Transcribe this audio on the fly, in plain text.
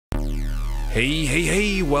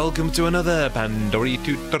Hey, welcome to another Pandory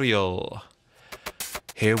tutorial.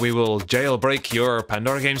 Here we will jailbreak your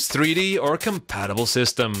Pandora Games 3D or compatible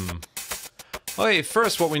system. Okay,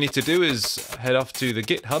 first what we need to do is head off to the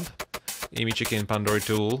GitHub, Amy Chicken Pandory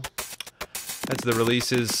tool, head to the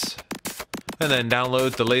releases, and then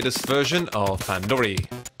download the latest version of Pandory.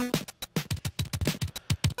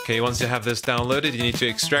 Okay, once you have this downloaded, you need to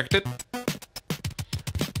extract it.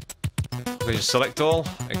 Okay, just select all,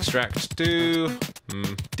 extract to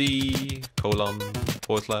d:/Pandory.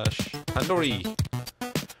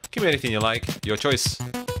 Give me anything you like, your choice.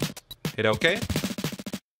 Hit OK.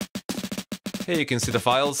 Here you can see the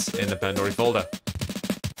files in the Pandory folder.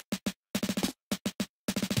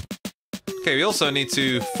 Okay, we also need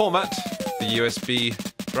to format the USB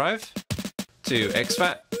drive to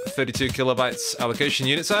exfat, 32 kilobytes allocation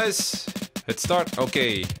unit size. Hit start,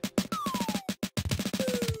 OK.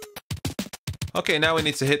 Okay, now we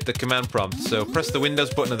need to hit the command prompt. So press the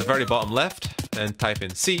Windows button at the very bottom left, then type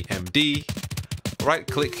in CMD,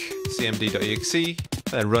 right-click CMD.exe, and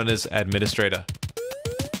then run as administrator.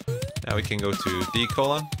 Now we can go to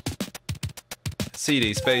d:/CD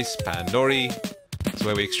space Pandory. That's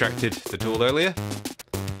where we extracted the tool earlier.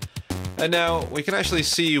 And now we can actually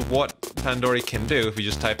see what Pandory can do if we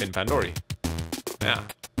just type in Pandory. Yeah.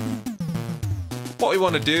 What we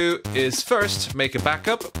want to do is first make a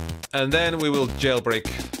backup, and then we will jailbreak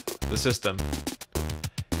the system.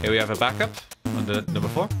 Here we have a backup under number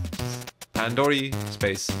 4. Pandory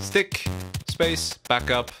space stick space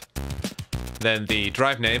backup. Then the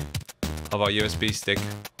drive name of our USB stick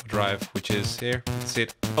drive, which is here. Let's see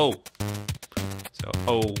it. O. So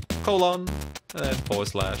O:, and then /.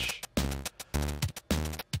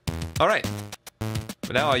 Alright.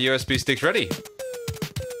 But now our USB stick's ready.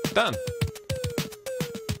 Done.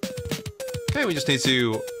 Okay, we just need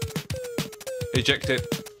to eject it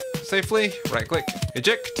safely. Right click,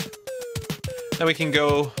 eject. Then we can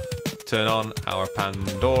go turn on our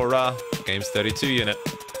Pandora Games 32 unit.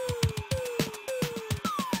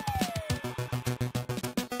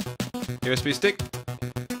 USB stick,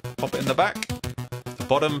 pop it in the back, the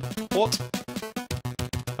bottom port.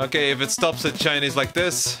 Okay, if it stops at Chinese like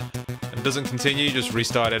this and doesn't continue, just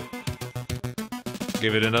restart it.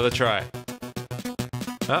 Give it another try.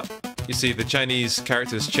 Ah, you see the Chinese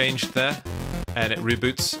characters changed there, and it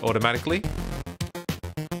reboots automatically.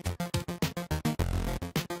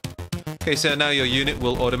 Okay, so now your unit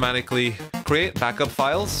will automatically create backup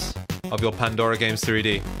files of your Pandora Games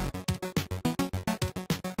 3D.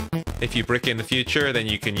 If you brick in the future, then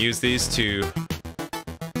you can use these to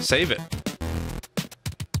save it.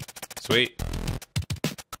 Sweet.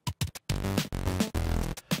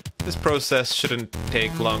 This process shouldn't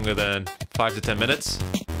take longer than 5 to 10 minutes.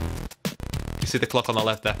 You see the clock on the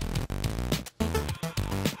left there.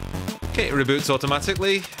 Okay, it reboots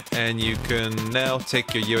automatically, and you can now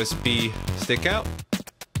take your USB stick out,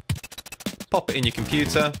 pop it in your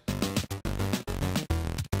computer,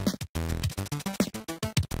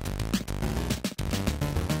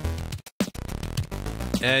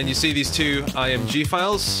 and you see these two IMG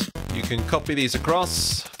files. You can copy these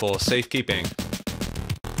across for safekeeping.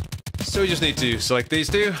 So we just need to select these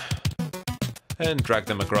two and drag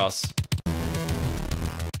them across.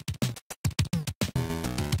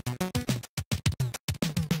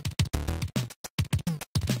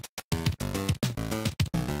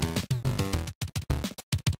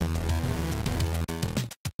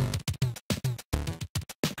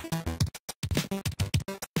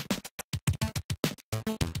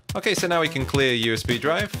 Okay, so now we can clear USB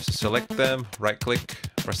drive. So select them, right click,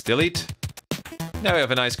 press delete. Now we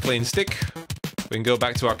have a nice clean stick. We can go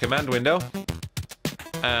back to our command window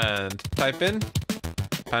and type in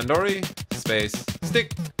Pandory space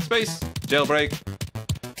stick space jailbreak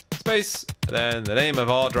space, then the name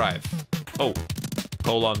of our drive. O:/.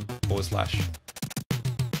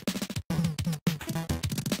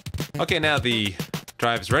 Okay, now the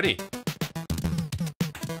drive's ready.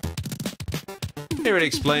 Here it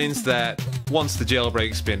explains that once the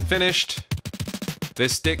jailbreak's been finished,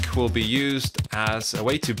 this stick will be used as a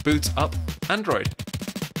way to boot up Android.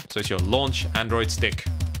 So it's your launch Android stick.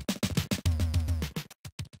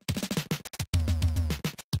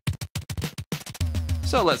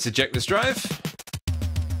 So let's eject this drive.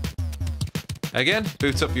 Again,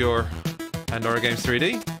 boot up your Pandora Games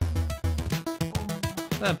 3D.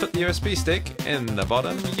 Then put the USB stick in the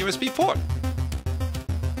bottom USB port.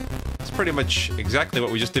 Pretty much exactly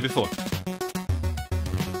what we just did before.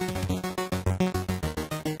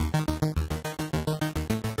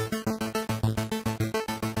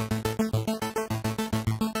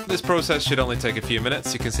 This process should only take a few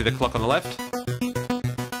minutes. You can see the clock on the left.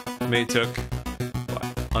 me took,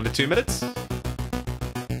 what, under 2 minutes?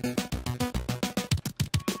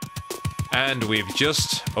 And we've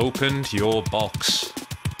just opened your box.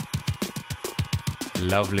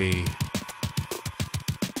 Lovely.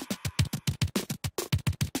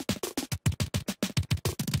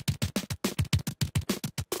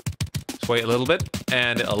 Just wait a little bit,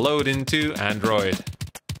 and it'll load into Android.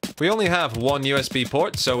 We only have one USB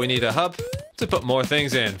port, so we need a hub to put more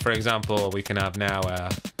things in. For example, we can have now a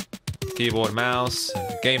keyboard, mouse,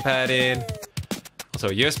 and a gamepad in. Also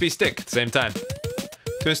a USB stick at the same time.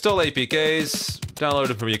 To install APKs, download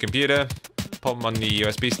them from your computer, pop them on the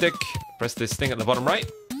USB stick, press this thing at the bottom right,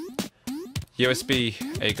 USB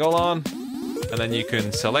A colon, and then you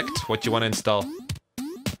can select what you want to install.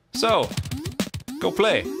 So, go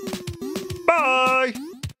play!